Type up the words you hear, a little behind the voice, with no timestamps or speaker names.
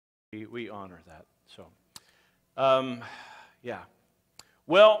We honor that. So, yeah.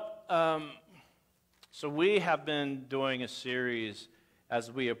 Well, so we have been doing a series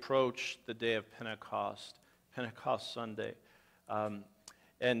as we approach the day of Pentecost, Pentecost Sunday.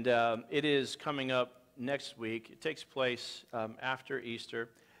 It is coming up next week. It takes place after Easter.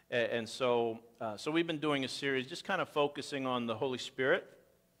 So we've been doing a series just kind of focusing on the Holy Spirit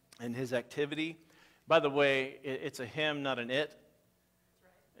and His activity. By the way, it's a him, not an it.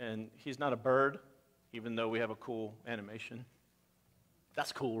 And He's not a bird, even though we have a cool animation.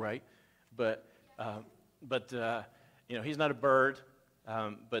 That's cool, right? But He's not a bird,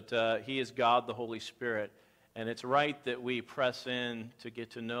 but He is God, the Holy Spirit. And it's right that we press in to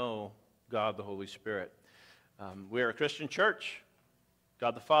get to know God, the Holy Spirit. We are a Christian church.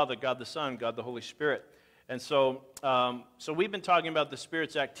 God the Father, God the Son, God the Holy Spirit. And so we've been talking about the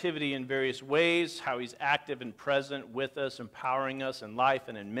Spirit's activity in various ways, how He's active and present with us, empowering us in life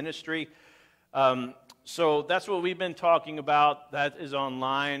and in ministry. So that's what we've been talking about. That is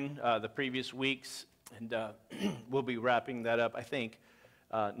online the previous weeks, and we'll be wrapping that up, I think,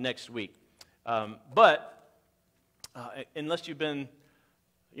 next week. But unless you've been,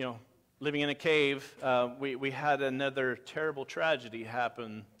 living in a cave, we had another terrible tragedy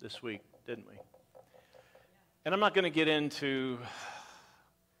happen this week, didn't we? And I'm not going to get into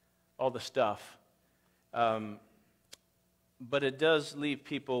all the stuff, but it does leave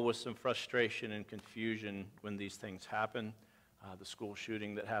people with some frustration and confusion when these things happen. The school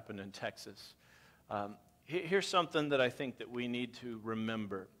shooting that happened in Texas. Here's something that I think that we need to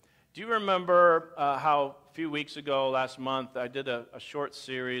remember. Do you remember how a few weeks ago, last month, I did a short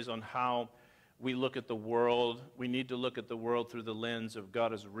series on how we look at the world? We need to look at the world through the lens of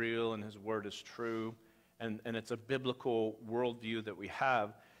God is real and His Word is true. And it's a biblical worldview that we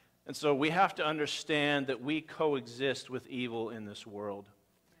have. And so we have to understand that we coexist with evil in this world.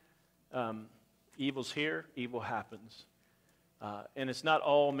 Evil's here, evil happens. And it's not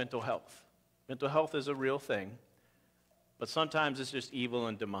all mental health. Mental health is a real thing, but sometimes it's just evil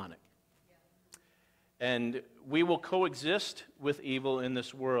and demonic. And we will coexist with evil in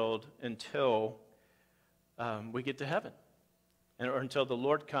this world until we get to heaven, or until the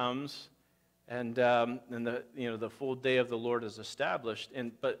Lord comes. And the full day of the Lord is established.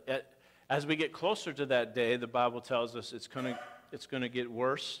 But as we get closer to that day, the Bible tells us it's going to get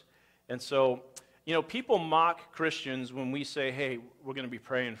worse. And so, people mock Christians when we say, "Hey, we're going to be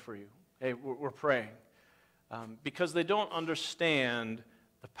praying for you. Hey, we're praying," because they don't understand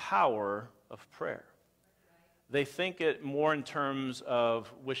the power of prayer. They think it more in terms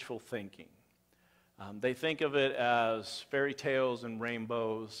of wishful thinking. They think of it as fairy tales and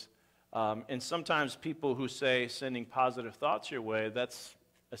rainbows. And sometimes people who say sending positive thoughts your way, that's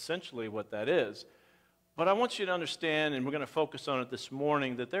essentially what that is. But I want you to understand, and we're going to focus on it this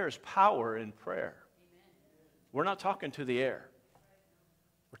morning, that there is power in prayer. Amen. We're not talking to the air.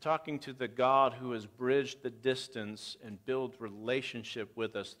 We're talking to the God who has bridged the distance and built relationship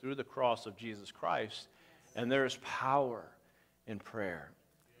with us through the cross of Jesus Christ. And there is power in prayer.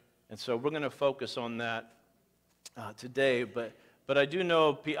 And so we're going to focus on that today, But I do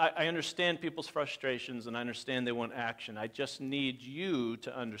know, I understand people's frustrations, and I understand they want action. I just need you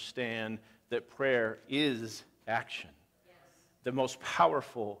to understand that prayer is action. Yes. The most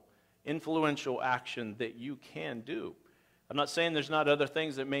powerful, influential action that you can do. I'm not saying there's not other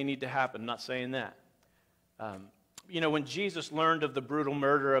things that may need to happen. I'm not saying that. When Jesus learned of the brutal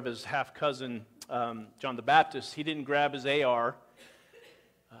murder of his half-cousin, John the Baptist, he didn't grab his AR.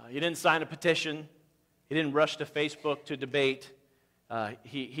 He didn't sign a petition. He didn't rush to Facebook to debate.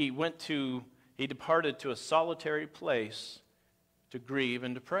 He departed to a solitary place to grieve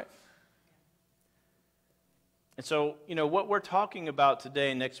and to pray. And so, what we're talking about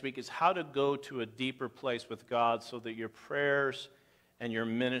today, next week, is how to go to a deeper place with God so that your prayers and your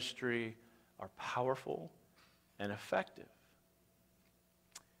ministry are powerful and effective.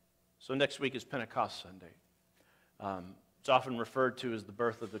 So next week is Pentecost Sunday. It's often referred to as the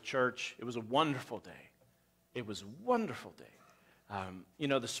birth of the church. It was a wonderful day. It was a wonderful day.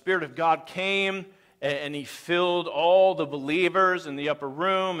 The Spirit of God came and He filled all the believers in the upper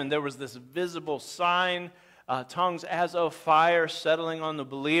room, and there was this visible sign, tongues as of fire settling on the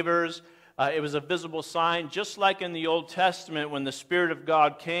believers. It was a visible sign, just like in the Old Testament when the Spirit of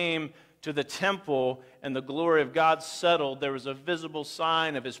God came to the temple and the glory of God settled. There was a visible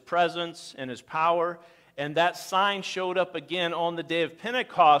sign of His presence and His power, and that sign showed up again on the day of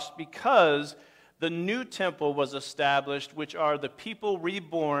Pentecost because the new temple was established, which are the people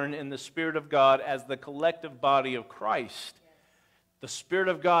reborn in the Spirit of God as the collective body of Christ. The Spirit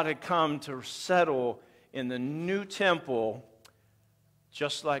of God had come to settle in the new temple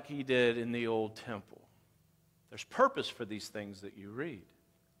just like he did in the old temple. There's purpose for these things that you read.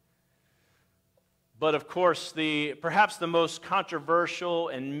 But of course, perhaps the most controversial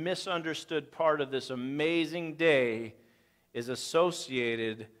and misunderstood part of this amazing day is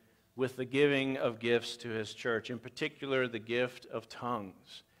associated with the giving of gifts to his church, in particular the gift of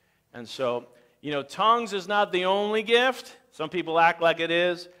tongues. And so, tongues is not the only gift. Some people act like it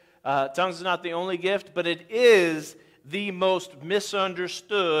is. Tongues is not the only gift, but it is the most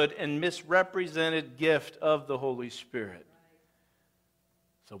misunderstood and misrepresented gift of the Holy Spirit.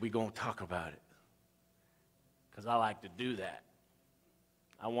 So we're going to talk about it, because I like to do that.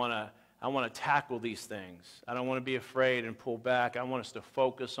 I want to tackle these things. I don't want to be afraid and pull back. I want us to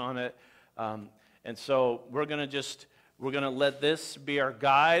focus on it. And so we're going to let this be our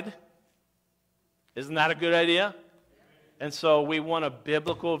guide. Isn't that a good idea? And so we want a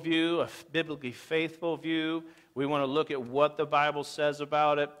biblical view, a biblically faithful view. We want to look at what the Bible says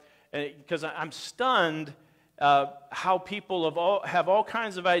about it. Because I'm stunned how people have all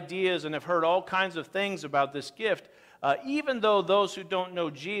kinds of ideas and have heard all kinds of things about this gift. Even though those who don't know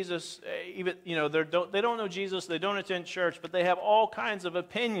Jesus, they don't know Jesus, they don't attend church, but they have all kinds of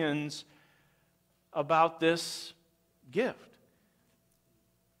opinions about this gift.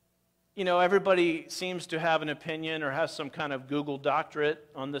 Everybody seems to have an opinion or has some kind of Google doctorate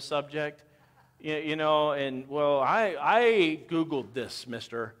on the subject. I Googled this,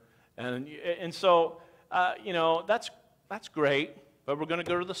 mister. And so, that's great, but we're going to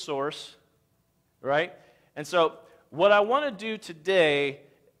go to the source, right? And so what I want to do today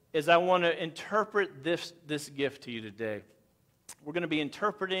is I want to interpret this gift to you today. We're going to be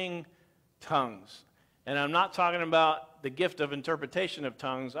interpreting tongues. And I'm not talking about the gift of interpretation of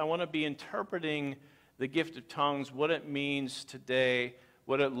tongues. I want to be interpreting the gift of tongues, what it means today,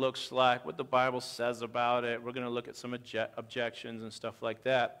 what it looks like, what the Bible says about it. We're going to look at some objections and stuff like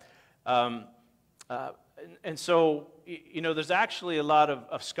that. And so, there's actually a lot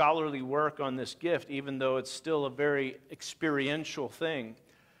of scholarly work on this gift, even though it's still a very experiential thing.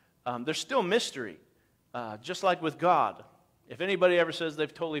 There's still mystery, just like with God. If anybody ever says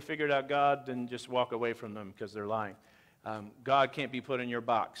they've totally figured out God, then just walk away from them because they're lying. God can't be put in your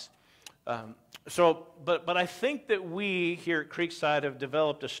box. But I think that we here at Creekside have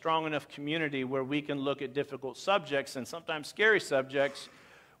developed a strong enough community where we can look at difficult subjects and sometimes scary subjects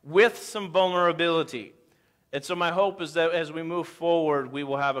with some vulnerability. And so my hope is that as we move forward, we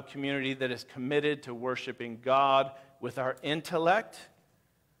will have a community that is committed to worshiping God with our intellect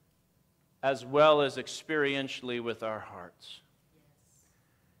as well as experientially with our hearts. Yes.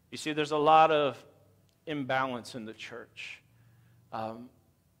 You see, there's a lot of imbalance in the church. I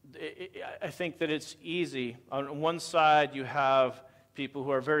think that it's easy. On one side, you have people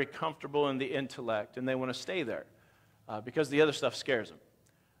who are very comfortable in the intellect, and they want to stay there because the other stuff scares them.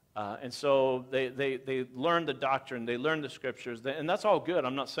 And so they learn the doctrine, they learn the scriptures, and that's all good.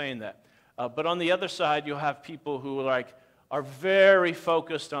 I'm not saying that. But on the other side, you'll have people who are very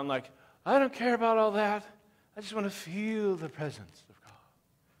focused on I don't care about all that. I just want to feel the presence of God.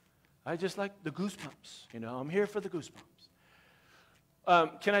 I just like the goosebumps. I'm here for the goosebumps.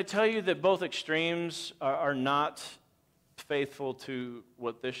 Can I tell you that both extremes are not faithful to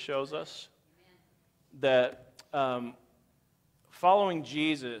what this shows us? Amen. That following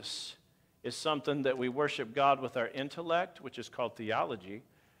Jesus is something that we worship God with our intellect, which is called theology,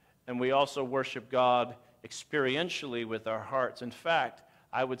 and we also worship God experientially with our hearts. In fact,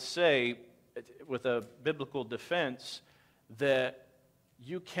 I would say, with a biblical defense, that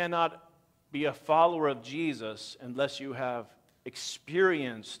you cannot be a follower of Jesus unless you have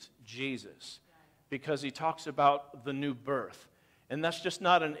experienced Jesus, because he talks about the new birth. And that's just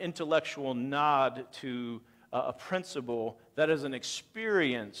not an intellectual nod to a principle. That is an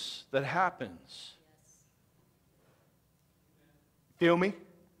experience that happens. Yes. Feel me?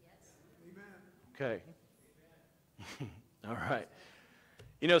 Yes. Okay. All right.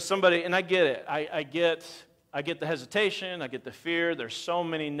 Somebody, and I get it. I get the hesitation. I get the fear. There's so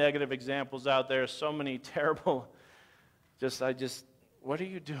many negative examples out there. So many terrible. What are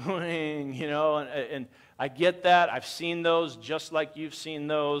you doing? And I get that. I've seen those, just like you've seen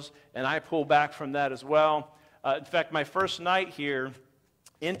those, and I pull back from that as well. In fact, my first night here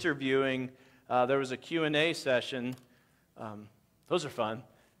interviewing, there was a Q&A session. Those are fun,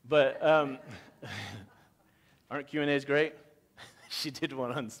 but aren't Q&As great? She did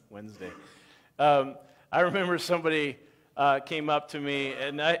one on Wednesday. I remember somebody came up to me,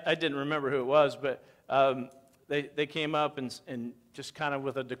 and I didn't remember who it was, but they came up and just kind of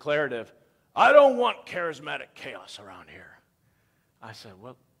with a declarative, "I don't want charismatic chaos around here." I said,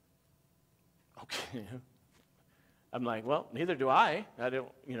 "Well, okay." I'm like, well, neither do I. I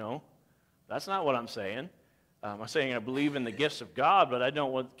don't, that's not what I'm saying. I'm saying I believe in the gifts of God, but I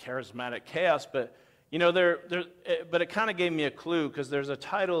don't want charismatic chaos. But, but it kind of gave me a clue, because there's a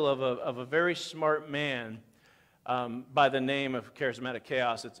title of a very smart man by the name of Charismatic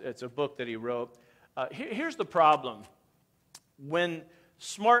Chaos. It's a book that he wrote. Here's the problem. When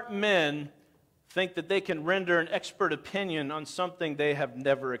smart men think that they can render an expert opinion on something they have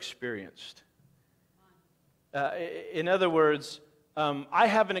never experienced. In other words, I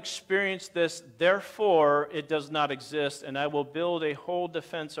haven't experienced this, therefore it does not exist, and I will build a whole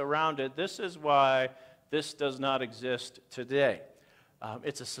defense around it. This is why this does not exist today.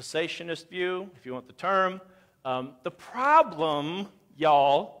 It's a cessationist view, if you want the term. The problem,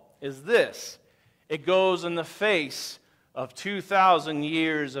 y'all, is this. It goes in the face of 2,000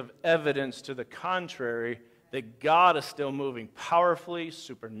 years of evidence to the contrary, that God is still moving powerfully,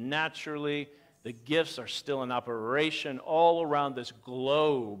 supernaturally. The gifts are still in operation all around this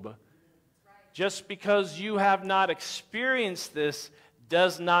globe. Just because you have not experienced this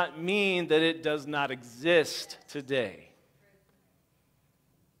does not mean that it does not exist today.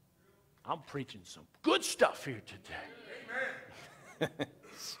 I'm preaching some good stuff here today.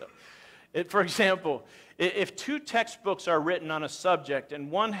 For example, if two textbooks are written on a subject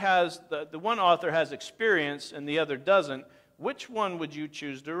and one has the one author has experience and the other doesn't, which one would you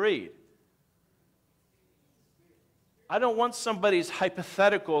choose to read? I don't want somebody's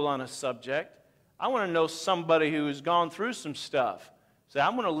hypothetical on a subject. I want to know somebody who's gone through some stuff. Say,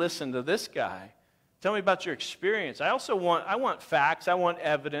 I'm going to listen to this guy. Tell me about your experience. I want facts. I want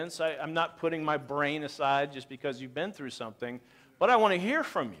evidence. I'm not putting my brain aside just because you've been through something, but I want to hear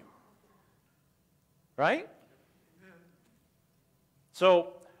from you. Right?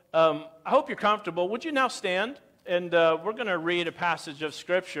 So I hope you're comfortable. Would you now stand? And we're going to read a passage of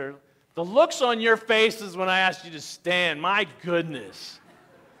Scripture. The looks on your faces when I asked you to stand, my goodness.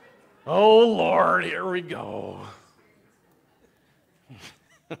 Oh, Lord, here we go.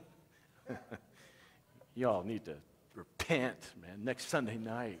 Y'all need to repent, man, next Sunday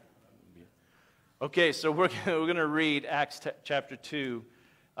night. Okay, so we're going to read Acts chapter 2.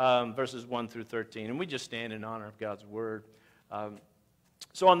 Verses 1 through 13. And we just stand in honor of God's word.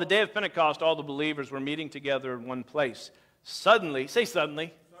 So on the day of Pentecost, all the believers were meeting together in one place. Suddenly, say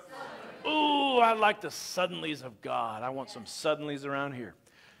suddenly. Ooh, I like the suddenlies of God. I want some suddenlies around here.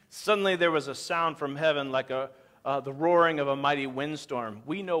 Suddenly there was a sound from heaven like the roaring of a mighty windstorm.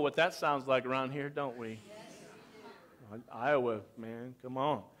 We know what that sounds like around here, don't we? Yes. Iowa, man, come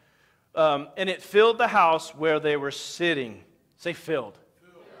on. And it filled the house where they were sitting. Say filled.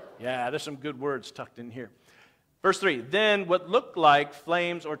 Yeah, there's some good words tucked in here. Verse 3, then what looked like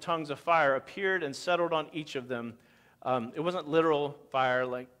flames or tongues of fire appeared and settled on each of them. It wasn't literal fire,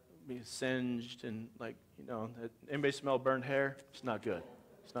 like being singed and like, anybody smell burnt hair? It's not good.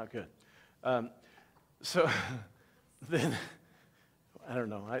 It's not good. So then, I don't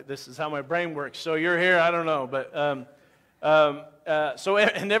know. This is how my brain works. So you're here, I don't know. But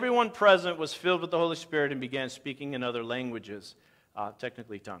and everyone present was filled with the Holy Spirit and began speaking in other languages.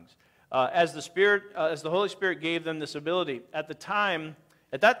 Technically tongues, as the Holy Spirit gave them this ability. At that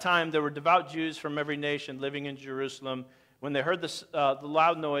time, there were devout Jews from every nation living in Jerusalem. When they heard the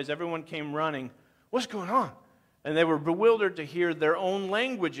loud noise, everyone came running. What's going on? And they were bewildered to hear their own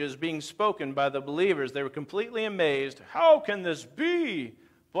languages being spoken by the believers. They were completely amazed. How can this be?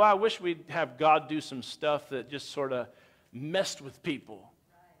 Boy, I wish we'd have God do some stuff that just sort of messed with people.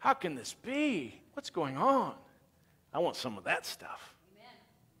 How can this be? What's going on? I want some of that stuff. Amen.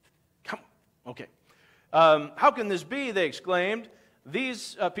 Come on. Okay. How can this be? They exclaimed.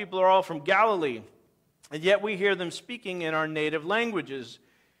 These people are all from Galilee, and yet we hear them speaking in our native languages.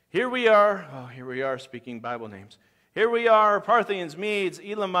 Here we are speaking Bible names. Here we are, Parthians, Medes,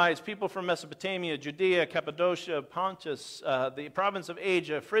 Elamites, people from Mesopotamia, Judea, Cappadocia, Pontus, the province of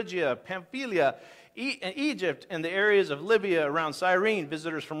Asia, Phrygia, Pamphylia, Egypt, and the areas of Libya around Cyrene,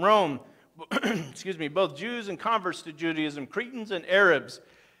 visitors from Rome. Excuse me, both Jews and converts to Judaism, Cretans and Arabs.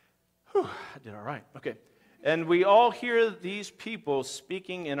 Whew, I did all right. Okay. And we all hear these people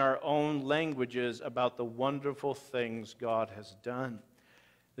speaking in our own languages about the wonderful things God has done.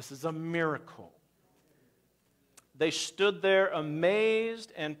 This is a miracle. They stood there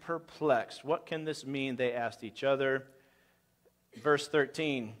amazed and perplexed. What can this mean? They asked each other. Verse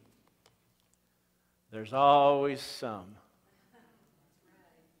 13. There's always some.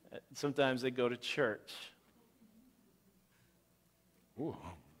 Sometimes they go to church. Ooh,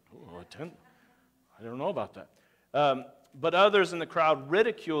 I don't know about that. But others in the crowd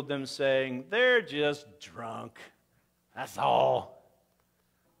ridiculed them, saying, they're just drunk. That's all.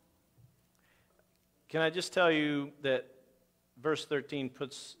 Can I just tell you that verse 13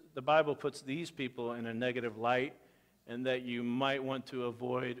 the Bible puts these people in a negative light, and that you might want to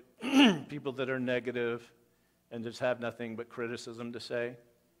avoid people that are negative and just have nothing but criticism to say?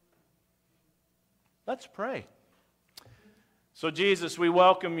 Let's pray. So Jesus, we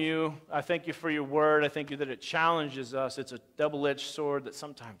welcome you. I thank you for your word. I thank you that it challenges us. It's a double-edged sword that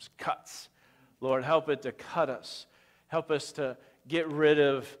sometimes cuts. Lord, help it to cut us. Help us to get rid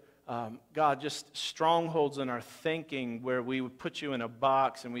of, God, just strongholds in our thinking where we would put you in a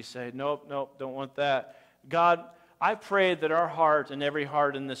box and we say, nope, don't want that. God, I pray that our heart and every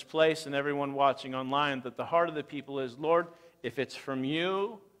heart in this place and everyone watching online, that the heart of the people is, Lord, if it's from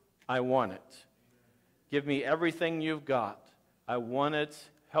you, I want it. Give me everything you've got. I want it.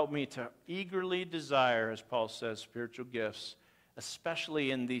 Help me to eagerly desire, as Paul says, spiritual gifts,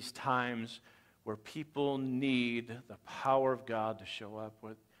 especially in these times where people need the power of God to show up,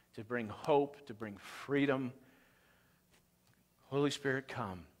 to bring hope, to bring freedom. Holy Spirit,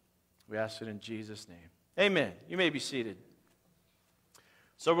 come. We ask it in Jesus' name. Amen. You may be seated.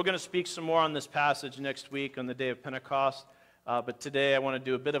 So we're going to speak some more on this passage next week on the day of Pentecost. But today I want to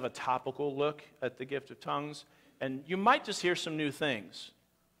do a bit of a topical look at the gift of tongues. And you might just hear some new things.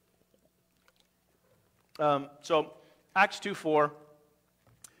 So Acts 2:4,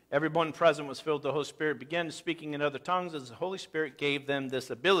 everyone present was filled with the Holy Spirit, began speaking in other tongues as the Holy Spirit gave them this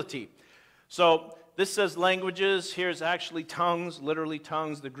ability. So this says languages. Here's actually tongues, literally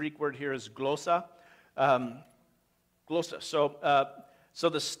tongues. The Greek word here is glossa. Glossa. So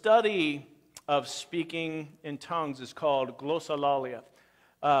the study of speaking in tongues is called glossolalia,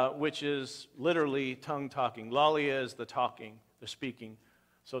 which is literally tongue talking. Lalia is the talking, the speaking.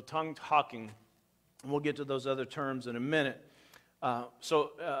 So tongue talking. And we'll get to those other terms in a minute.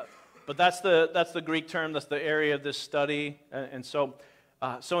 But that's the Greek term. That's the area of this study. So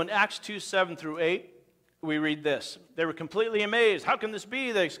in Acts 2:7-8, we read this. They were completely amazed. How can this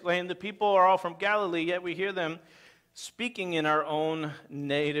be? They exclaimed. The people are all from Galilee, yet we hear them speaking in our own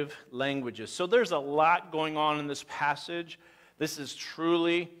native languages. So there's a lot going on in this passage. This is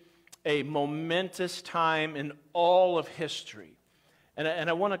truly a momentous time in all of history. And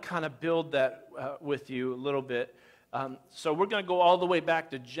I want to kind of build that with you a little bit. So we're going to go all the way back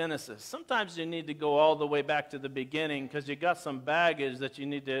to Genesis. Sometimes you need to go all the way back to the beginning because you got some baggage that you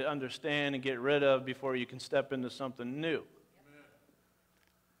need to understand and get rid of before you can step into something new.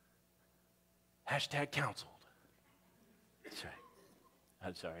 Hashtag counseled. That's right.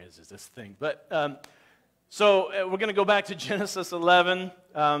 I'm sorry, this is this thing. But so we're going to go back to Genesis 11.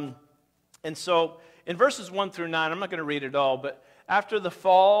 And so in verses 1-9, I'm not going to read it all, but after the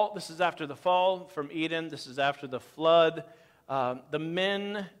fall, this is after the fall from Eden, this is after the flood, the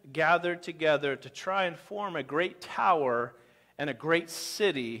men gathered together to try and form a great tower and a great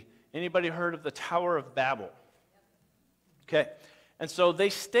city. Anybody heard of the Tower of Babel? Okay. And so they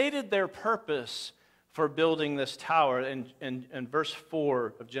stated their purpose for building this tower. In verse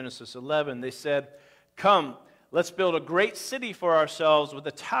 4 of Genesis 11, they said, "Come, let's build a great city for ourselves with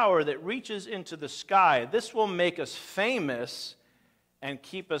a tower that reaches into the sky. This will make us famous and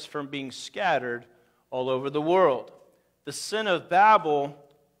keep us from being scattered all over the world." The sin of Babel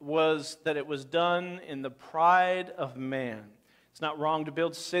was that it was done in the pride of man. It's not wrong to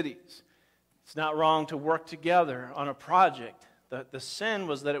build cities. It's not wrong to work together on a project. The sin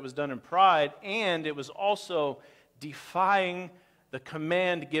was that it was done in pride, and it was also defying the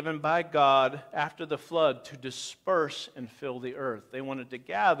command given by God after the flood to disperse and fill the earth. They wanted to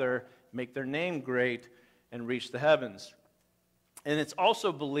gather, make their name great, and reach the heavens. And it's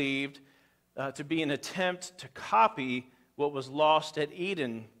also believed to be an attempt to copy what was lost at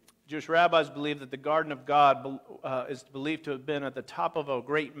Eden. Jewish rabbis believe that the Garden of God is believed to have been at the top of a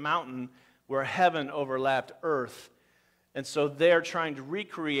great mountain where heaven overlapped earth. And so they're trying to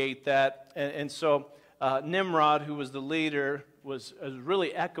recreate that. And so Nimrod, who was the leader, was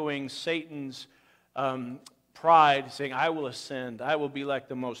really echoing Satan's pride, saying, "I will ascend, I will be like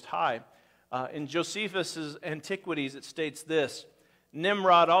the Most High." In Josephus' Antiquities, it states this: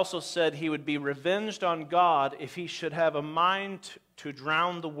 Nimrod also said he would be revenged on God if he should have a mind to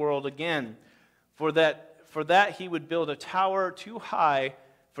drown the world again. For that he would build a tower too high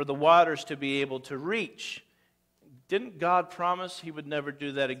for the waters to be able to reach. Didn't God promise he would never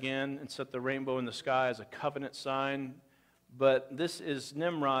do that again and set the rainbow in the sky as a covenant sign? But this is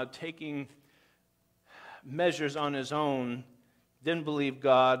Nimrod taking measures on his own, didn't believe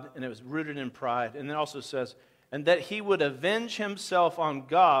God, and it was rooted in pride. And it also says, and that he would avenge himself on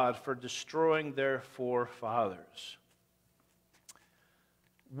God for destroying their forefathers.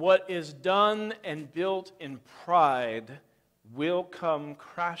 What is done and built in pride will come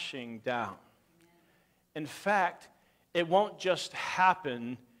crashing down. In fact, it won't just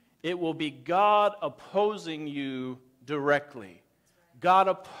happen. It will be God opposing you directly. God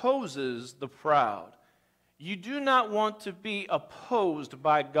opposes the proud. You do not want to be opposed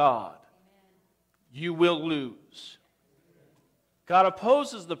by God. You will lose. God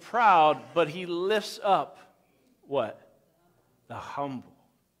opposes the proud, but He lifts up what? The humble.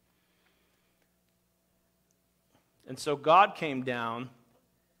 And so God came down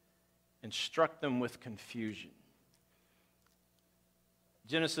and struck them with confusion.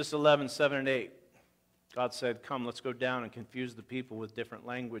 Genesis 11, 7 and 8. God said, come, let's go down and confuse the people with different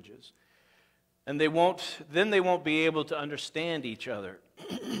languages. And then they won't be able to understand each other.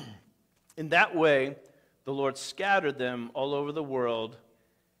 In that way, the Lord scattered them all over the world,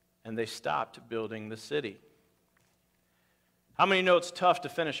 and they stopped building the city. How many know it's tough to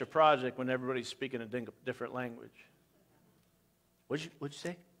finish a project when everybody's speaking a different language? What'd you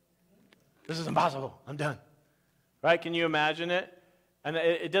say? This is impossible. I'm done. Right? Can you imagine it? And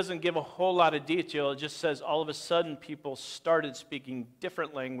it doesn't give a whole lot of detail. It just says all of a sudden people started speaking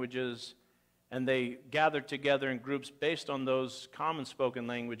different languages, and they gathered together in groups based on those common spoken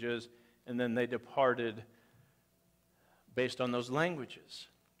languages, and then they departed based on those languages.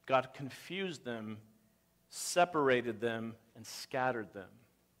 God confused them, separated them, and scattered them.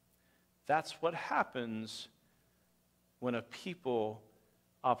 That's what happens when a people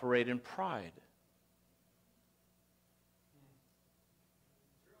operate in pride.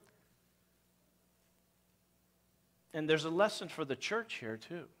 And there's a lesson for the church here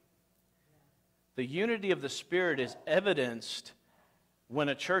too. The unity of the Spirit is evidenced when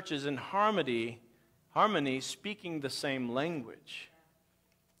a church is in harmony, speaking the same language.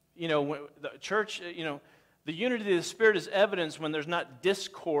 When the church, the unity of the Spirit is evidenced when there's not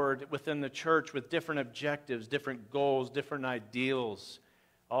discord within the church with different objectives, different goals, different ideals,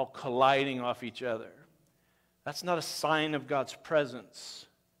 all colliding off each other. That's not a sign of God's presence.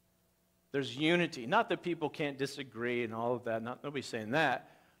 There's unity. Not that people can't disagree and all of that. Nobody's saying that.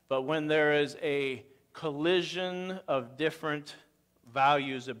 But when there is a collision of different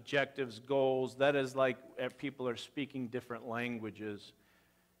values, objectives, goals, that is like people are speaking different languages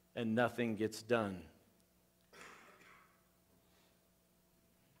and nothing gets done.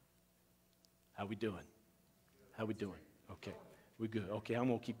 How we doing? How we doing? Okay, we're good. Okay, I'm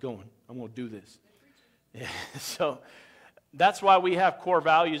going to keep going. I'm going to do this. Yeah, so that's why we have core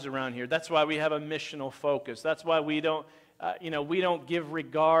values around here. That's why we have a missional focus. That's why we don't give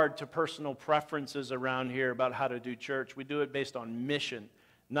regard to personal preferences around here about how to do church. We do it based on mission,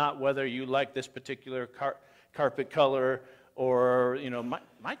 not whether you like this particular carpet color or,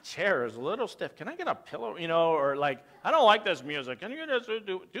 my chair is a little stiff. Can I get a pillow? Or like, I don't like this music. Can you just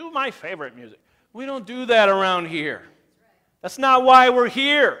do my favorite music? We don't do that around here. That's not why we're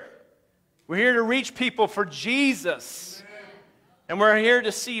here. We're here to reach people for Jesus. And we're here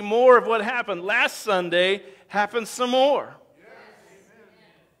to see more of what happened last Sunday happen some more.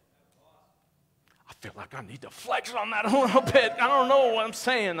 I feel like I need to flex on that a little bit. I don't know what I'm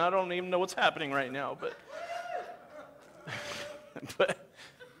saying. I don't even know what's happening right now. But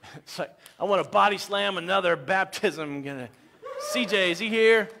it's like, I want to body slam another baptism. CJ, is he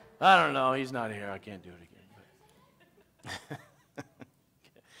here? I don't know. He's not here. I can't do it again.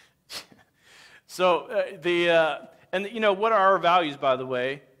 So what are our values, by the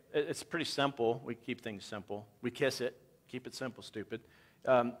way? It's pretty simple. We keep things simple. We kiss it. Keep it simple, stupid.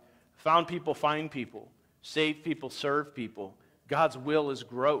 Found people, find people. Save people, serve people. God's will is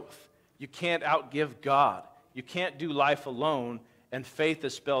growth. You can't outgive God. You can't do life alone. And faith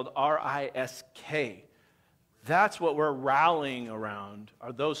is spelled R-I-S-K. That's what we're rallying around,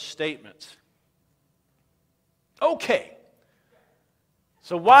 are those statements. Okay.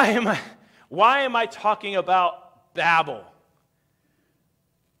 So why am I talking about Babel?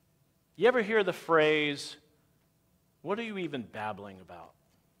 You ever hear the phrase, what are you even babbling about?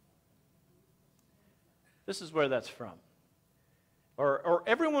 This is where that's from. Or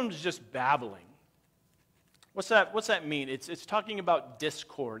everyone's just babbling. What's that mean? It's talking about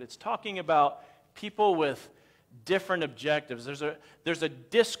discord. It's talking about people with different objectives. There's a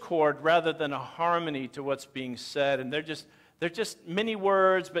discord rather than a harmony to what's being said, and they're just many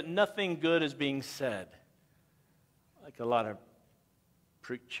words, but nothing good is being said. Like a lot of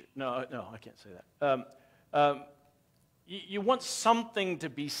preach. No, I can't say that. You want something to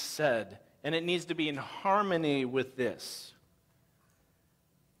be said, and it needs to be in harmony with this,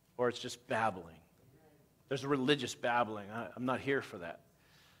 or it's just babbling. There's religious babbling. I'm not here for that.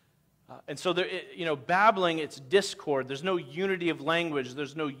 And so, babbling, it's discord. There's no unity of language.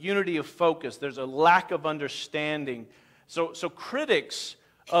 There's no unity of focus. There's a lack of understanding. So critics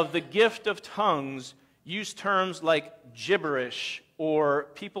of the gift of tongues use terms like gibberish or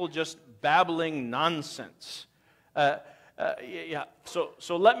people just babbling nonsense. So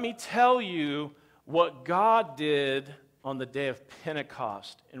let me tell you what God did on the day of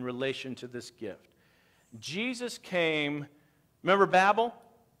Pentecost in relation to this gift. Jesus came, remember Babel?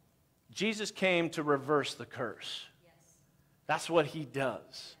 Jesus came to reverse the curse. Yes. That's what he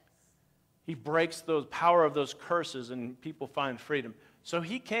does. He breaks the power of those curses and people find freedom. So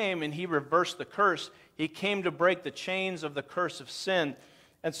he came and he reversed the curse. He came to break the chains of the curse of sin.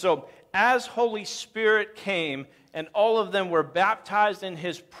 And so as Holy Spirit came and all of them were baptized in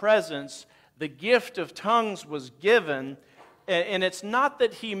his presence, the gift of tongues was given. And it's not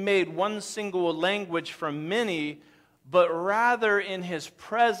that he made one single language from many, but rather in his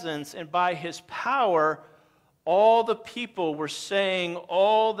presence and by his power, all the people were saying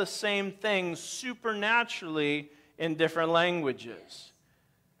all the same things supernaturally in different languages.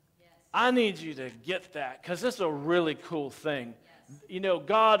 Yes. I need you to get that, because this is a really cool thing. Yes. You know,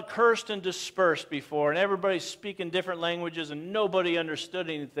 God cursed and dispersed before, and everybody's speaking different languages, and nobody understood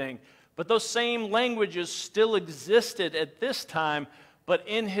anything. But those same languages still existed at this time, but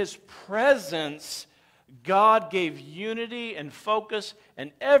in his presence, God gave unity and focus,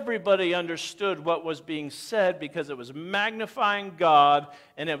 and everybody understood what was being said because it was magnifying God,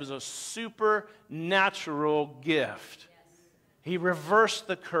 and it was a supernatural gift. Yes. He reversed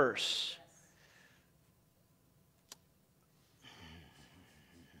the curse. Yes.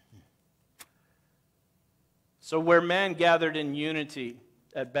 So where man gathered in unity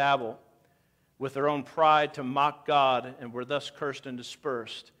at Babel with their own pride to mock God and were thus cursed and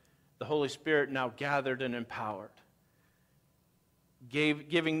dispersed, the Holy Spirit now gathered and empowered,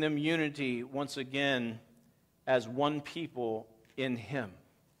 giving them unity once again as one people in him.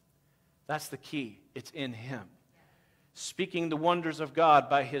 That's the key. It's in him. Speaking the wonders of God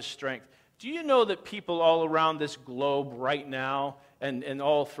by his strength. Do you know that people all around this globe right now, and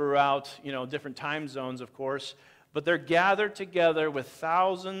all throughout, different time zones, of course, but they're gathered together with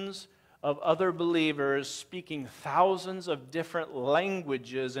thousands of other believers speaking thousands of different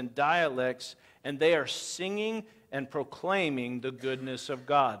languages and dialects, and they are singing and proclaiming the goodness of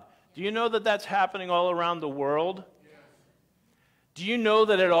God. Do you know that that's happening all around the world? Yes. Do you know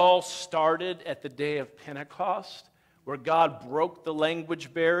that it all started at the day of Pentecost, where God broke the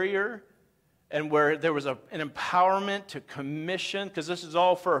language barrier and where there was an empowerment to commission, because this is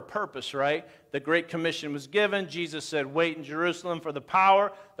all for a purpose, right? The Great Commission was given. Jesus said, wait in Jerusalem for the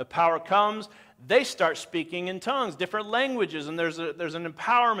power. The power comes. They start speaking in tongues, different languages, and there's an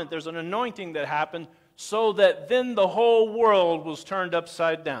empowerment, there's an anointing that happened so that then the whole world was turned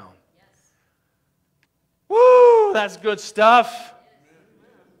upside down. Yes. Woo, that's good stuff. Yes.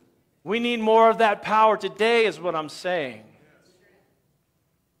 We need more of that power today is what I'm saying.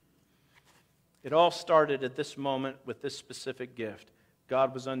 It all started at this moment with this specific gift.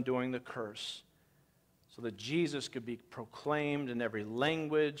 God was undoing the curse so that Jesus could be proclaimed in every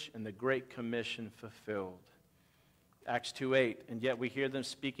language and the Great Commission fulfilled. Acts 2:8, and yet we hear them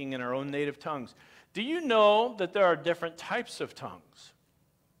speaking in our own native tongues. Do you know that there are different types of tongues?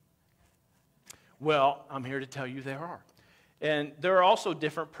 Well, I'm here to tell you there are. And there are also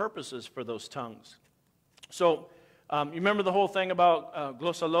different purposes for those tongues. So, you remember the whole thing about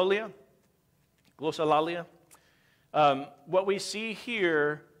glossolalia? Glossolalia. What we see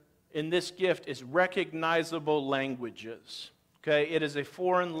here in this gift is recognizable languages. Okay, it is a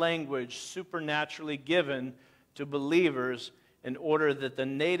foreign language supernaturally given to believers in order that the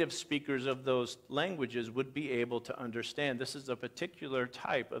native speakers of those languages would be able to understand. This is a particular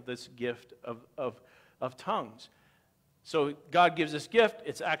type of this gift of tongues. So God gives this gift.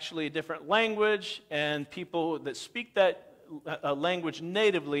 It's actually a different language, and people that speak that language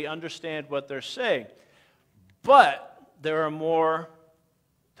natively understand what they're saying. But there are more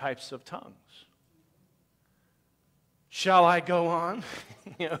types of tongues. Shall I go on?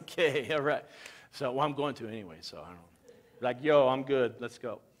 Okay, all right. So I'm going to anyway, so I don't know. Like, yo, I'm good. Let's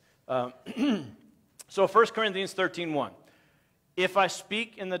go. So 1 Corinthians 13:1. If I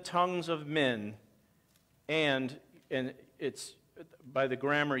speak in the tongues of men, and it's by the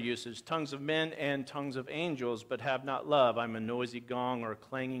grammar usage, tongues of men and tongues of angels, but have not love, I'm a noisy gong or a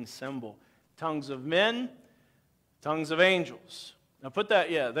clanging cymbal. Tongues of men, tongues of angels. Now put that,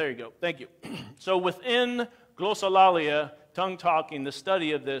 yeah, there you go. Thank you. So within glossolalia, tongue talking, the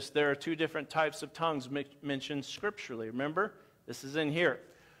study of this, there are two different types of tongues mentioned scripturally. Remember? This is in here.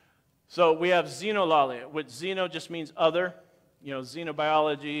 So we have xenolalia, which xeno just means other.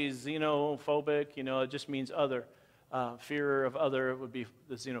 Xenobiology, xenophobic, it just means other. Fear of other would be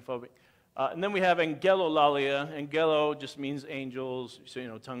the xenophobic. And then we have angelolalia. Angelo just means angels,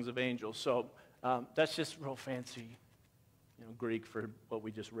 tongues of angels. So That's just real fancy, Greek for what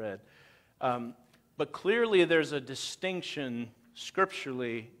we just read. But clearly there's a distinction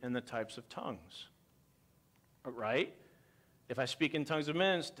scripturally in the types of tongues, right? If I speak in tongues of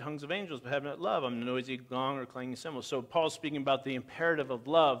men, tongues of angels, but have not love, I'm a noisy gong or clanging cymbal. So Paul's speaking about the imperative of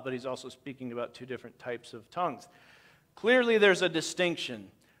love, but he's also speaking about two different types of tongues. Clearly there's a distinction.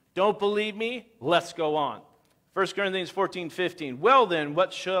 Don't believe me? Let's go on. 1 Corinthians 14:15. Well then,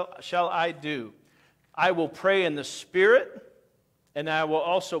 what shall I do? I will pray in the Spirit, and I will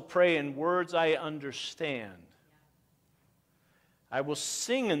also pray in words I understand. I will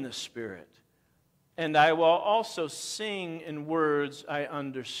sing in the Spirit, and I will also sing in words I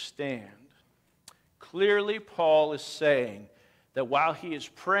understand. Clearly, Paul is saying that while he is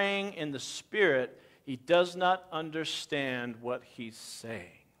praying in the Spirit, he does not understand what he's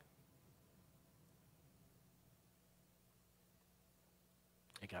saying.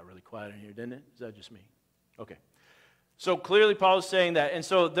 It got really quiet in here, didn't it? Is that just me? Okay. So clearly Paul is saying that. And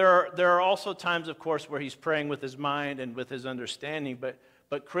so there are also times, of course, where he's praying with his mind and with his understanding.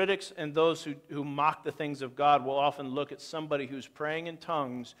 But critics and those who mock the things of God will often look at somebody who's praying in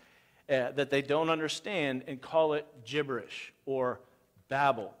tongues that they don't understand and call it gibberish or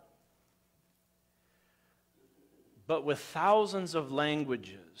babble. But with thousands of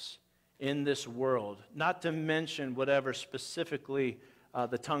languages in this world, not to mention whatever specifically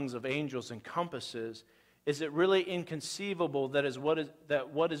the tongues of angels encompasses, is it really inconceivable that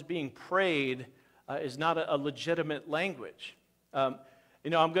what is being prayed is not a legitimate language? I'm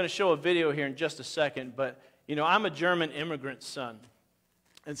going to show a video here in just a second, but I'm a German immigrant son,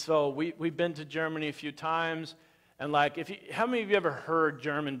 and so we've been to Germany a few times, and how many of you ever heard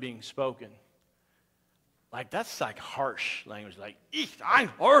German being spoken? That's harsh language, ich ein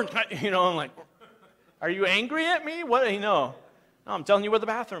Horn, I'm like, are you angry at me? What, No, I'm telling you where the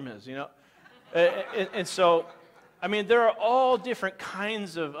bathroom is, And so, there are all different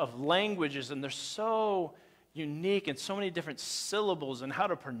kinds of languages, and they're so unique, and so many different syllables, and how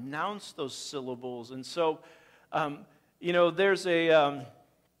to pronounce those syllables. And so, there's a,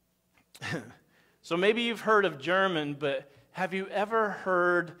 so maybe you've heard of German, but have you ever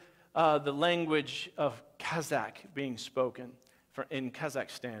heard the language of Kazakh being spoken in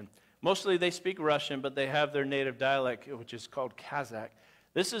Kazakhstan? Mostly they speak Russian, but they have their native dialect, which is called Kazakh.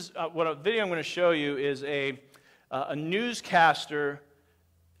 This is what a video I'm going to show you is a newscaster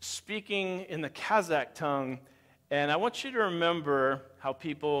speaking in the Kazakh tongue, and I want you to remember how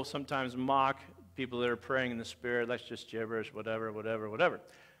people sometimes mock people that are praying in the Spirit. That's just gibberish, whatever, whatever, whatever.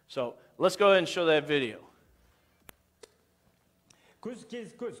 So let's go ahead and show that video. Көз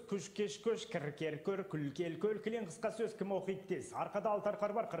кез көз, күш кеш көш, кір кер көр, күл кел көл, кілең қысқа сөз кім оқиды тез. Арқада алты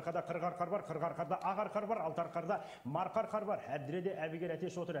арқар бар, қырқада қырық арқар бар, қырық арқарда ақ арқар бар, алты арқарда марқа арқар бар. Әбдіреде әбігер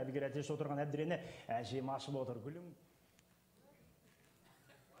әтеш отыр, әбігер әтеш отырған әбдірені әжем ашып отыр. Гүлім.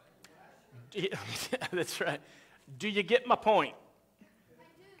 That's right. Do you get my point?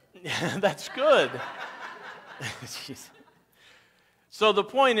 That's good. So the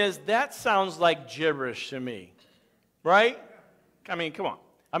point is, that sounds like gibberish to me, right? Come on.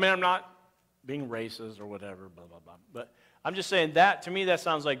 I'm not being racist or whatever, blah, blah, blah. But I'm just saying that, to me, that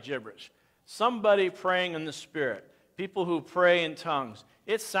sounds like gibberish. Somebody praying in the Spirit, people who pray in tongues,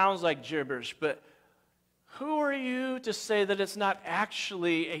 it sounds like gibberish, but who are you to say that it's not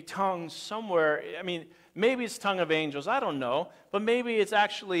actually a tongue somewhere? Maybe it's tongue of angels, I don't know, but maybe it's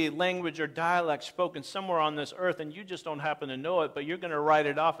actually language or dialect spoken somewhere on this earth, and you just don't happen to know it, but you're going to write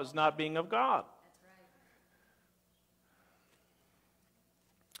it off as not being of God.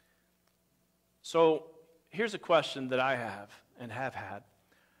 So here's a question that I have and have had.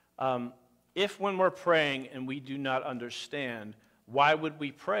 If when we're praying and we do not understand, why would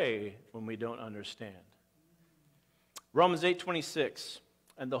we pray when we don't understand? Romans 8:26,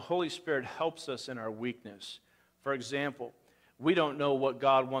 and the Holy Spirit helps us in our weakness. For example, we don't know what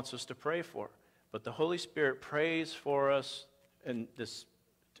God wants us to pray for, but the Holy Spirit prays for us, in this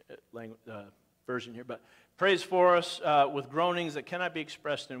version here, but prays for us with groanings that cannot be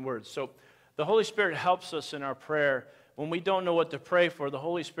expressed in words. So the Holy Spirit helps us in our prayer. When we don't know what to pray for, the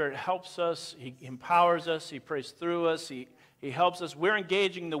Holy Spirit helps us. He empowers us. He prays through us. He helps us. We're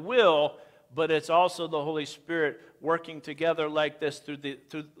engaging the will, but it's also the Holy Spirit working together like this through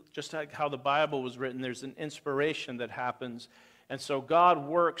just like how the Bible was written. There's an inspiration that happens. And so God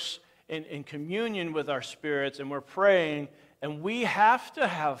works in communion with our spirits, and we're praying, and we have to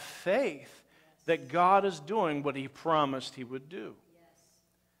have faith that God is doing what He promised He would do.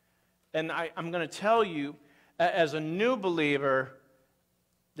 And I'm going to tell you, as a new believer,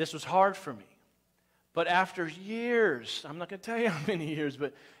 this was hard for me. But after years, I'm not going to tell you how many years,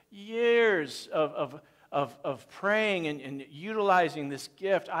 but years of praying and utilizing this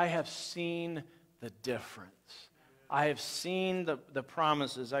gift, I have seen the difference. I have seen the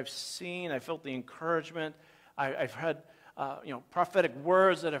promises. I felt the encouragement. I've had prophetic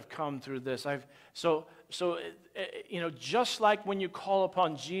words that have come through this. Just like when you call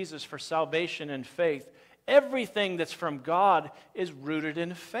upon Jesus for salvation and faith, everything that's from God is rooted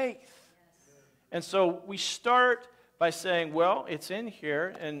in faith. And so we start by saying, well, it's in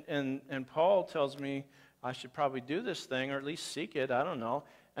here, and Paul tells me I should probably do this thing, or at least seek it, I don't know.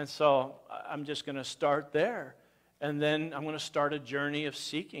 And so I'm just going to start there. And then I'm going to start a journey of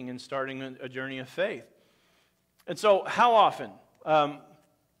seeking and starting a journey of faith. And so how often?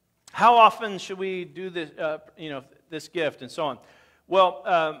 How often should we do this, this gift and so on?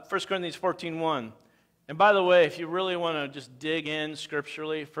 Well, 1 Corinthians 14:1. And by the way, if you really want to just dig in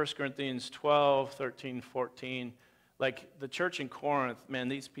scripturally, 1 Corinthians 12, 13, 14, like the church in Corinth, man,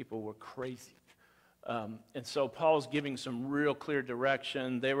 these people were crazy. And so Paul's giving some real clear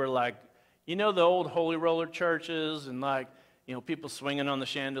direction. They were like, the old holy roller churches and people swinging on the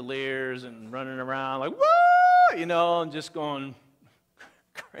chandeliers and running around like, woo, and just going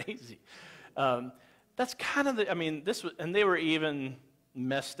crazy. That's kind of and they were even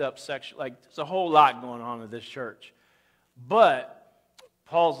messed up section. Like, there's a whole lot going on in this church. But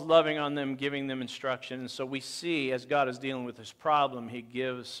Paul's loving on them, giving them instruction. And so we see, as God is dealing with this problem, he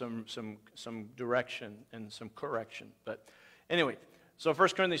gives some direction and some correction. But anyway, so 1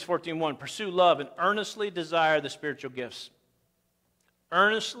 Corinthians 14:1, pursue love and earnestly desire the spiritual gifts.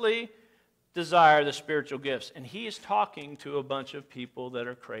 Earnestly desire the spiritual gifts. And he is talking to a bunch of people that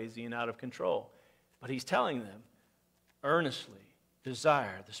are crazy and out of control. But he's telling them, earnestly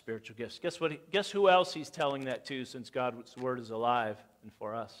desire the spiritual gifts. Guess who else he's telling that to, since God's word is alive and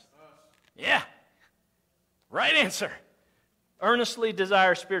for us? Yeah. Right answer. Earnestly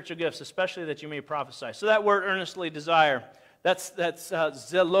desire spiritual gifts, especially that you may prophesy. So that word earnestly desire, that's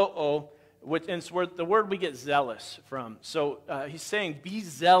zeloo, which is the word we get zealous from. So he's saying be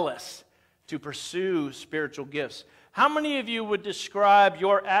zealous to pursue spiritual gifts. How many of you would describe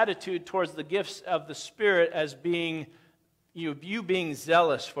your attitude towards the gifts of the Spirit as being you being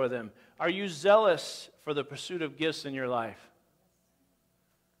zealous for them? Are you zealous for the pursuit of gifts in your life?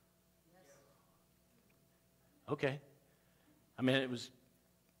 Okay. I'm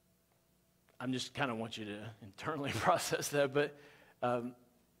just kind of want you to internally process that, but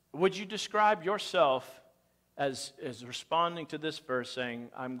would you describe yourself as responding to this verse saying,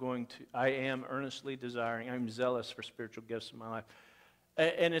 I am earnestly desiring, I'm zealous for spiritual gifts in my life?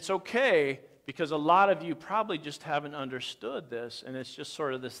 And it's okay, because a lot of you probably just haven't understood this, and it's just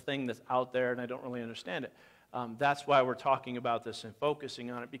sort of this thing that's out there, and I don't really understand it. That's why we're talking about this and focusing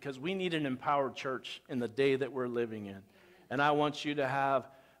on it, because we need an empowered church in the day that we're living in. And I want you to have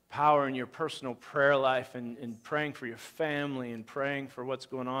power in your personal prayer life and praying for your family and praying for what's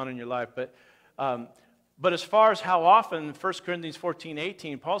going on in your life. But as far as how often, 1 Corinthians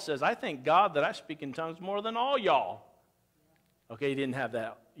 14:18, Paul says, I thank God that I speak in tongues more than all y'all. Okay, he didn't have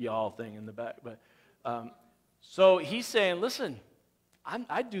that y'all thing in the back. But so he's saying, listen,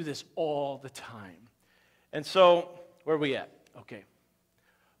 I do this all the time. And so, where are we at?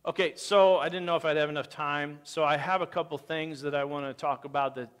 Okay, so I didn't know if I'd have enough time. So I have a couple things that I want to talk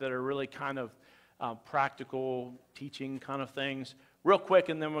about that are really kind of practical teaching kind of things. Real quick,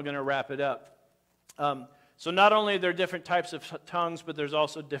 and then we're going to wrap it up. So not only are there different types of tongues, but there's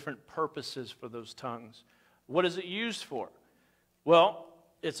also different purposes for those tongues. What is it used for? Well,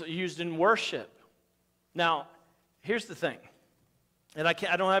 it's used in worship. Now, here's the thing. And I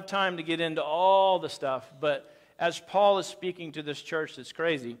don't have time to get into all the stuff, but as Paul is speaking to this church that's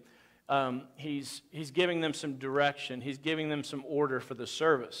crazy, he's giving them some direction. He's giving them some order for the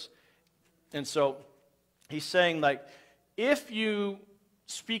service. And so he's saying, like, if you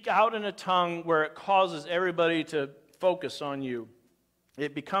speak out in a tongue where it causes everybody to focus on you,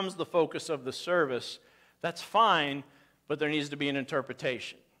 it becomes the focus of the service, that's fine, but there needs to be an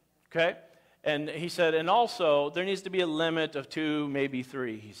interpretation, okay? And he said, and also, there needs to be a limit of 2, maybe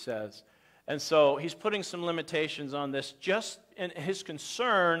 3, he says. And so he's putting some limitations on this. And his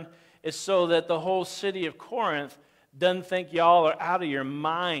concern is so that the whole city of Corinth doesn't think y'all are out of your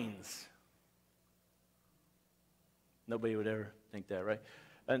minds. Nobody would ever think that, right?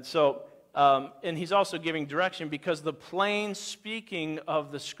 And so, and he's also giving direction because the plain speaking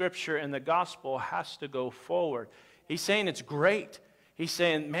of the scripture and the gospel has to go forward. He's saying it's great. He's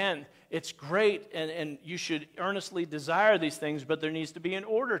saying, man, it's great, and you should earnestly desire these things, but there needs to be an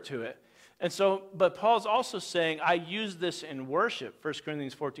order to it. And so, but Paul's also saying, I use this in worship, 1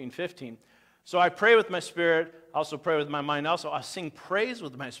 Corinthians 14:15. So I pray with my spirit, I also pray with my mind. Also, I sing praise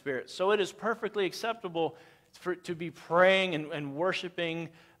with my spirit. So it is perfectly acceptable to be praying and worshiping.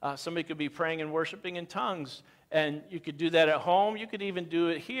 Somebody could be praying and worshiping in tongues. And you could do that at home. You could even do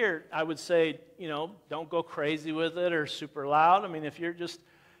it here. I would say, don't go crazy with it or super loud. I mean, if you're just,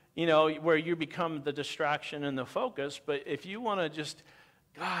 where you become the distraction and the focus. But if you want to just,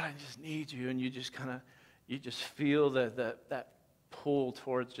 God, I just need you. And you just feel that pull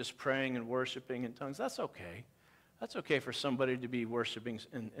towards just praying and worshiping in tongues. That's okay. That's okay for somebody to be worshiping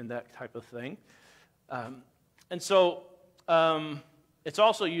in that type of thing. And so it's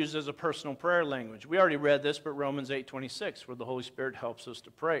also used as a personal prayer language. We already read this, but Romans 8:26, where the Holy Spirit helps us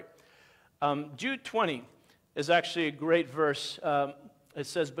to pray. Jude 20 is actually a great verse. It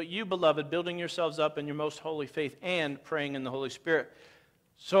says, "But you, beloved, building yourselves up in your most holy faith and praying in the Holy Spirit."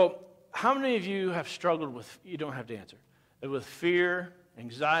 So how many of you have struggled with, you don't have to answer, with fear,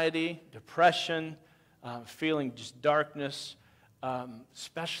 anxiety, depression, feeling just darkness,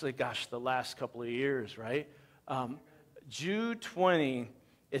 especially, the last couple of years, right? Jude 20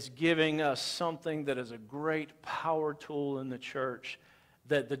 is giving us something that is a great power tool in the church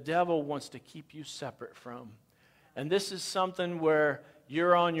that the devil wants to keep you separate from. And this is something where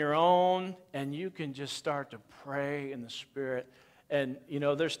you're on your own and you can just start to pray in the Spirit. And,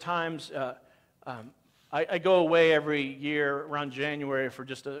 there's times I go away every year around January for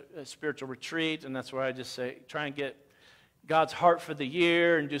just a spiritual retreat, and that's where I just try and get God's heart for the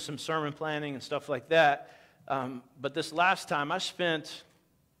year and do some sermon planning and stuff like that. But this last time I spent,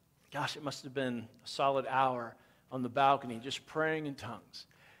 it must have been a solid hour on the balcony just praying in tongues.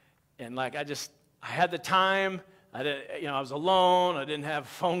 And I had the time. I was alone. I didn't have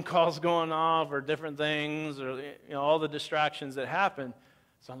phone calls going off or different things or all the distractions that happen.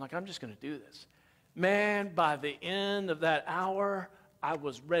 So I'm like, I'm just going to do this. Man, by the end of that hour, I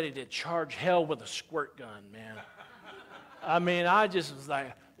was ready to charge hell with a squirt gun, man. I mean, I just was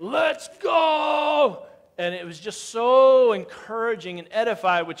like, let's go! And it was just so encouraging and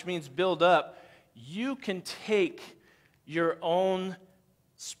edify, which means build up. You can take your own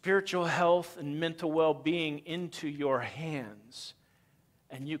spiritual health and mental well-being into your hands.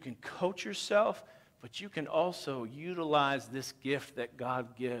 And you can coach yourself, but you can also utilize this gift that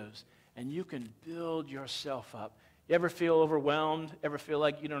God gives. And you can build yourself up. You ever feel overwhelmed? Ever feel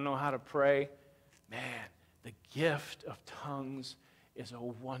like you don't know how to pray? Man, the gift of tongues is a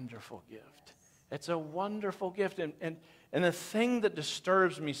wonderful gift. It's a wonderful gift. And the thing that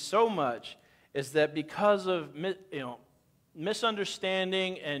disturbs me so much is that because of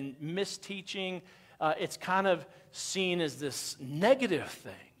misunderstanding and misteaching, it's kind of seen as this negative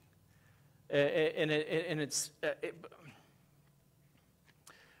thing.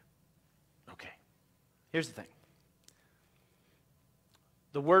 Okay, here's the thing.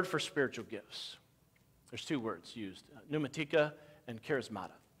 The word for spiritual gifts, there's two words used, pneumatica and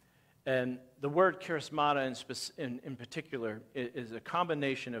charismata. And the word charismata in particular is a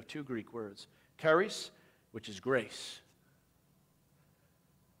combination of two Greek words. Charis, which is grace.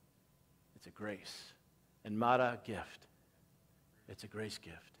 It's a grace. And mata, gift. It's a grace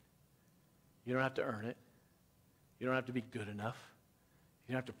gift. You don't have to earn it. You don't have to be good enough.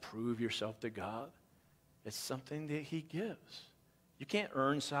 You don't have to prove yourself to God. It's something that He gives. You can't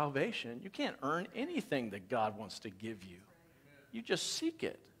earn salvation. You can't earn anything that God wants to give you. You just seek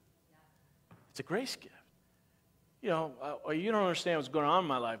it. It's a grace gift. You don't understand what's going on in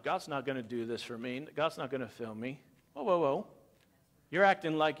my life. God's not going to do this for me. God's not going to fill me. Whoa, whoa, whoa. You're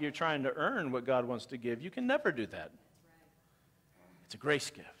acting like you're trying to earn what God wants to give. You can never do that. It's a grace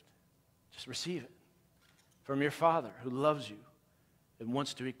gift. Just receive it from your Father who loves you and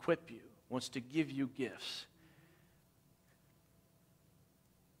wants to equip you, wants to give you gifts.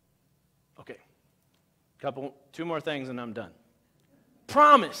 Okay. Two more things and I'm done.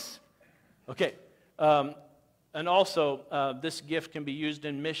 Promise. Okay. And also, this gift can be used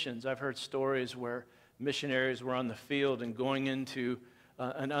in missions. I've heard stories where missionaries were on the field and going into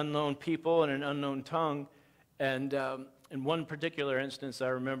an unknown people and an unknown tongue. And in one particular instance, I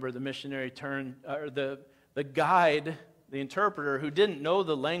remember the missionary turned, or the guide, the interpreter, who didn't know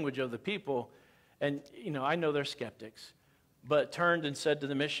the language of the people, and I know they're skeptics, but turned and said to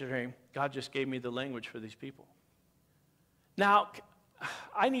the missionary, God just gave me the language for these people. Now,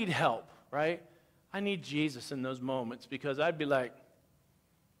 I need help, right? I need Jesus in those moments because I'd be like,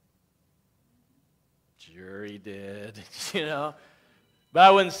 sure he did, But I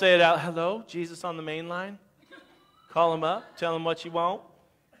wouldn't say it out, hello, Jesus on the main line? Call him up, tell him what you want.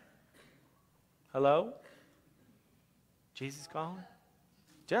 Hello? Jesus calling?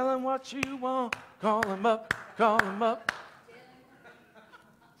 Tell him what you want, call him up, call him up.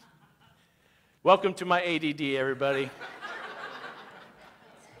 Welcome to my ADD, everybody.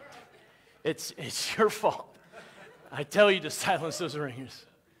 It's your fault. I tell you to silence those ringers.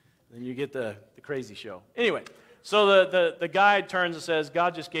 Then you get the crazy show. Anyway, so the guide turns and says,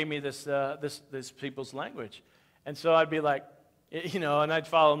 God just gave me this people's language. And so I'd be like, and I'd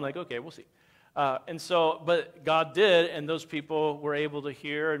follow him like, okay, we'll see. But God did, and those people were able to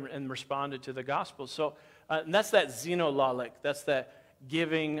hear and responded to the gospel. So, and that's that xenolalic. That's that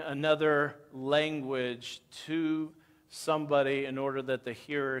giving another language to somebody in order that the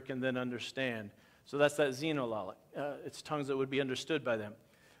hearer can then understand. So that's that xenolalic. It's tongues that would be understood by them.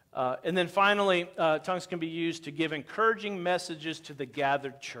 And then finally, tongues can be used to give encouraging messages to the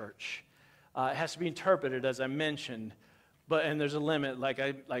gathered church. It has to be interpreted, as I mentioned, and there's a limit, like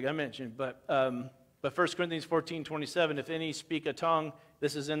I mentioned. But 1 Corinthians 14:27, if any speak a tongue,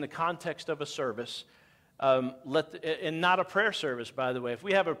 this is in the context of a service, and not a prayer service, by the way. If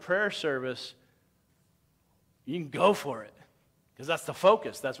we have a prayer service, you can go for it, because that's the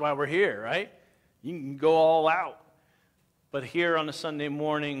focus. That's why we're here, right? You can go all out. But here on a Sunday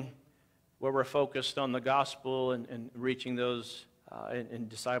morning, where we're focused on the gospel and reaching those in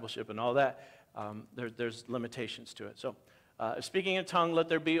discipleship and all that, there's limitations to it. So, speaking in tongue, let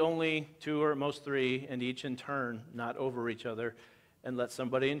there be only 2 or at most 3, and each in turn, not over each other, and let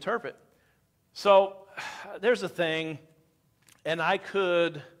somebody interpret. So, there's a thing, and I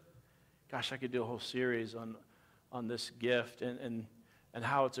could do a whole series on this gift and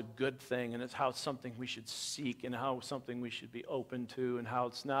how it's a good thing, and it's how it's something we should seek, and how it's something we should be open to, and how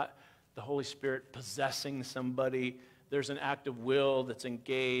it's not the Holy Spirit possessing somebody. There's an act of will that's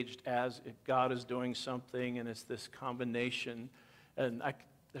engaged as if God is doing something, and it's this combination. And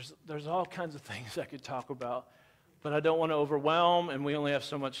there's all kinds of things I could talk about, but I don't want to overwhelm, and we only have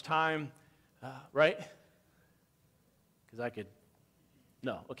so much time, right? Because I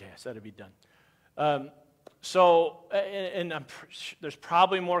said it'd be done. There's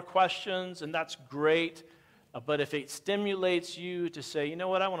probably more questions, and that's great, but if it stimulates you to say, you know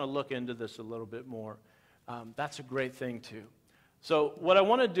what, I want to look into this a little bit more, that's a great thing too. So what I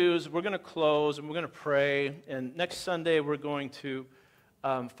want to do is we're going to close, and we're going to pray, and next Sunday we're going to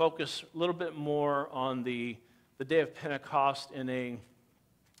focus a little bit more on the day of Pentecost in a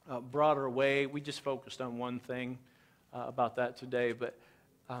broader way. We just focused on one thing about that today, but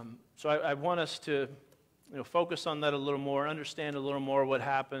so I want us to focus on that a little more, understand a little more what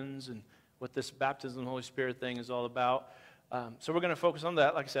happens and what this baptism of the Holy Spirit thing is all about. So we're going to focus on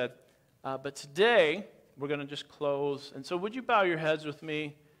that, like I said. But today, we're going to just close. And so would you bow your heads with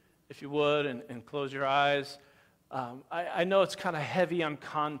me, if you would, and close your eyes? I know it's kind of heavy on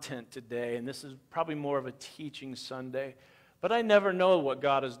content today, and this is probably more of a teaching Sunday. But I never know what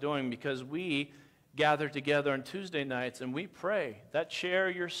God is doing, because we gather together on Tuesday nights and we pray. That chair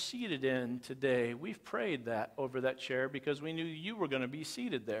you're seated in today, we've prayed that over that chair because we knew you were going to be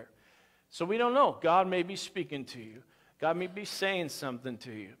seated there. So we don't know. God may be speaking to you. God may be saying something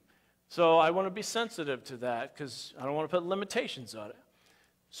to you. So I want to be sensitive to that, because I don't want to put limitations on it.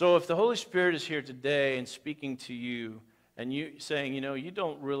 So if the Holy Spirit is here today and speaking to you, and you saying, you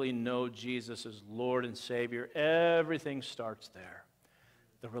don't really know Jesus as Lord and Savior, everything starts there.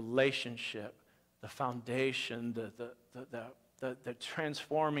 The relationship, the foundation, the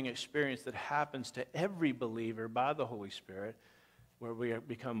transforming experience that happens to every believer by the Holy Spirit, where we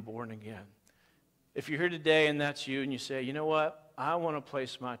become born again. If you're here today and that's you, and you say, you know what, I want to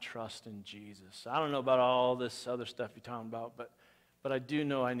place my trust in Jesus. I don't know about all this other stuff you're talking about, but I do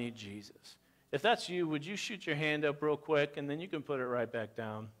know I need Jesus. If that's you, would you shoot your hand up real quick, and then you can put it right back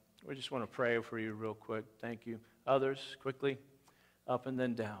down. We just want to pray for you real quick. Thank you. Others, quickly, up and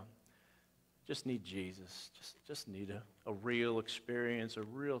then down. Just need Jesus. Just need a real experience, a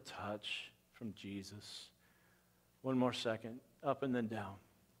real touch from Jesus. One more second. Up and then down.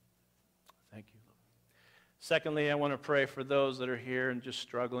 Thank you, Lord. Secondly, I want to pray for those that are here and just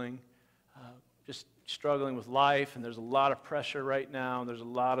struggling with life, and there's a lot of pressure right now, and there's a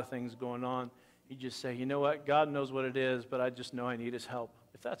lot of things going on. You just say, you know what, God knows what it is, but I just know I need His help.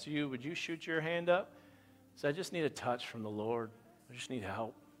 If that's you, would you shoot your hand up? Say, I just need a touch from the Lord. I just need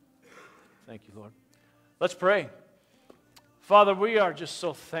help. Thank you, Lord. Let's pray. Father, we are just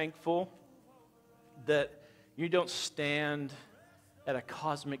so thankful that you don't stand at a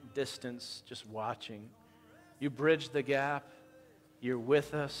cosmic distance just watching. You bridge the gap. You're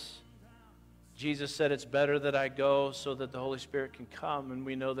with us. Jesus said it's better that I go so that the Holy Spirit can come, and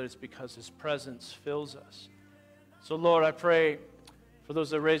we know that it's because His presence fills us. So, Lord, I pray for those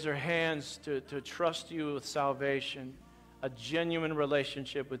that raise their hands to trust you with salvation, a genuine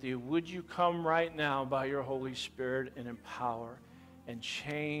relationship with you. Would you come right now by your Holy Spirit and empower and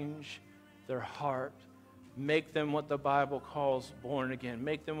change their heart. Make them what the Bible calls born again.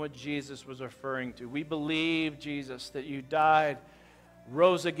 Make them what Jesus was referring to. We believe, Jesus, that you died,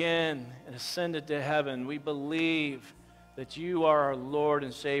 rose again, and ascended to heaven. We believe that you are our Lord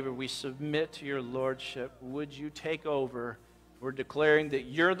and Savior. We submit to your lordship. Would you take over? We're declaring that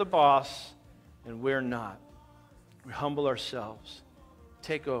you're the boss and we're not. We humble ourselves.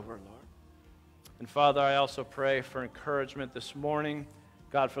 Take over, Lord. And Father, I also pray for encouragement this morning.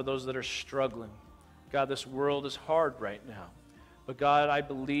 God, for those that are struggling. God, this world is hard right now. But God, I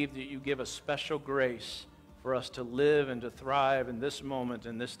believe that you give a special grace for us to live and to thrive in this moment,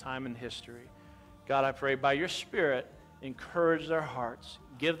 in this time in history. God, I pray by your Spirit, encourage their hearts.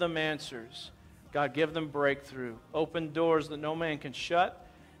 Give them answers. God, give them breakthrough. Open doors that no man can shut,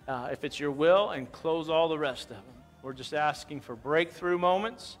 if it's your will, and close all the rest of them. We're just asking for breakthrough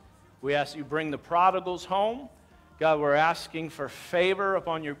moments. We ask you bring the prodigals home. God, we're asking for favor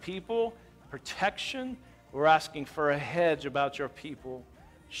upon your people, protection. We're asking for a hedge about your people.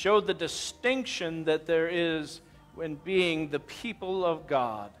 Show the distinction that there is when being the people of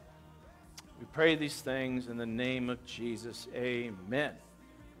God. We pray these things in the name of Jesus. Amen.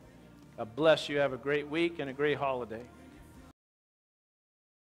 God bless you. Have a great week and a great holiday.